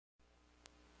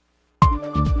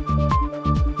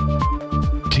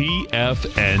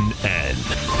TFNN.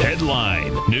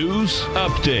 Headline News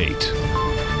Update.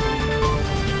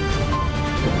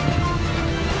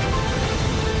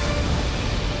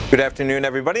 Good afternoon,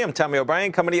 everybody. I'm Tommy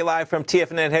O'Brien, coming to you live from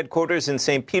TFNN headquarters in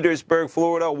St. Petersburg,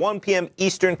 Florida, 1 p.m.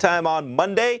 Eastern Time on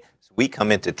Monday. So we come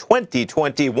into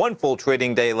 2020, one full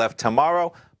trading day left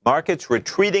tomorrow. Markets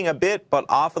retreating a bit, but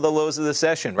off of the lows of the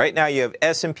session. Right now, you have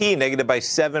S&P negative by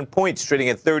 7 points, trading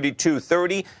at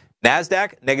 32.30.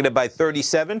 NASDAQ negative by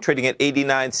 37, trading at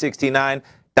 89.69.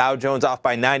 Dow Jones off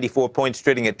by 94 points,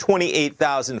 trading at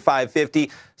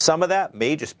 28,550. Some of that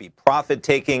may just be profit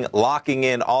taking, locking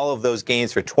in all of those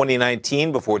gains for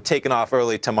 2019 before taking off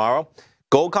early tomorrow.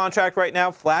 Gold contract right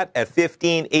now flat at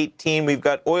 15.18. We've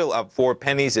got oil up 4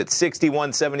 pennies at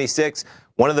 61.76.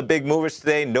 One of the big movers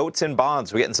today, notes and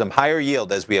bonds. We're getting some higher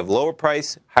yield as we have lower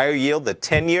price, higher yield. The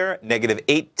 10-year negative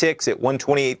 8 ticks at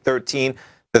 128.13.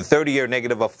 The 30-year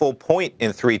negative a full point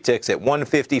in 3 ticks at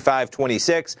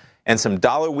 155.26. And some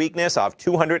dollar weakness off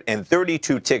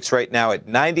 232 ticks right now at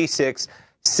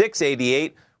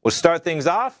 96.688. We'll start things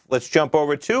off. Let's jump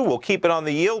over to, we'll keep it on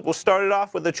the yield. We'll start it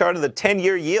off with the chart of the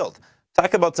 10-year yield.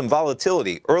 Talk about some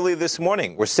volatility. Early this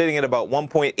morning, we're sitting at about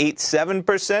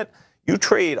 1.87%. You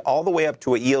trade all the way up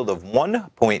to a yield of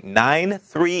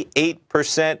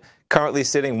 1.938%, currently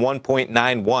sitting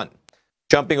 1.91.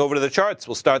 Jumping over to the charts,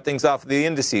 we'll start things off with the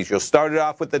indices. You'll start it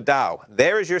off with the Dow.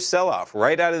 There is your sell-off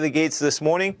right out of the gates this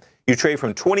morning. You trade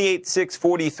from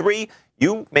 28,643.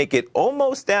 You make it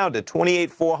almost down to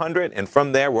 28,400, and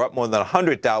from there, we're up more than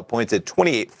 100 Dow points at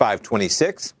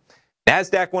 28,526.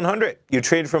 NASDAQ 100, you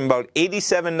trade from about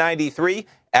 87.93,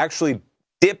 actually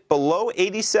dipped below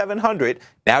 8,700,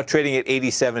 now trading at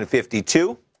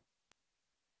 87.52.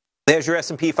 There's your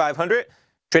S&P 500.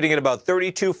 Trading at about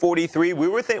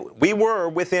 32.43. We were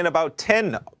within about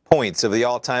 10 points of the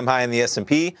all-time high in the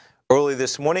S&P early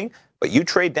this morning, but you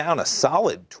trade down a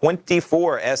solid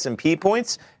 24 S&P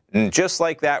points, and just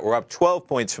like that, we're up 12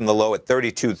 points from the low at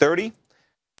 32.30.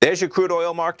 There's your crude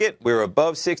oil market. We're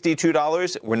above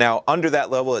 $62. We're now under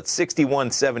that level at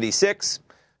 61.76.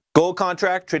 Gold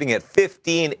contract trading at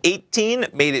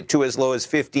 15.18, made it to as low as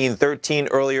 15.13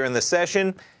 earlier in the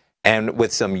session. And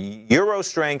with some euro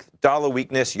strength, dollar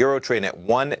weakness, euro trading at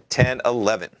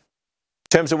 110.11. In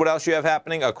terms of what else you have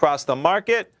happening across the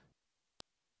market,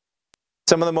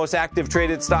 some of the most active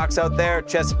traded stocks out there,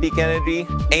 Chesapeake Energy,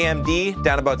 AMD,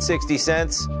 down about 60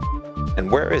 cents.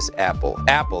 And where is Apple?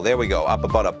 Apple, there we go, up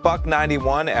about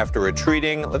 $1.91 after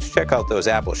retreating. Let's check out those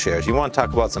Apple shares. You want to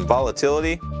talk about some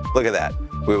volatility? Look at that.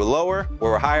 We were lower, we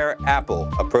were higher. Apple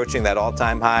approaching that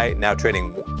all-time high, now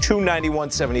trading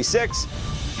 $291.76.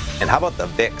 And how about the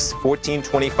VIX,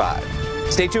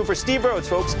 1425? Stay tuned for Steve Rhodes,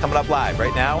 folks, coming up live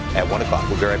right now at 1 o'clock.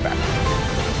 We'll be right back.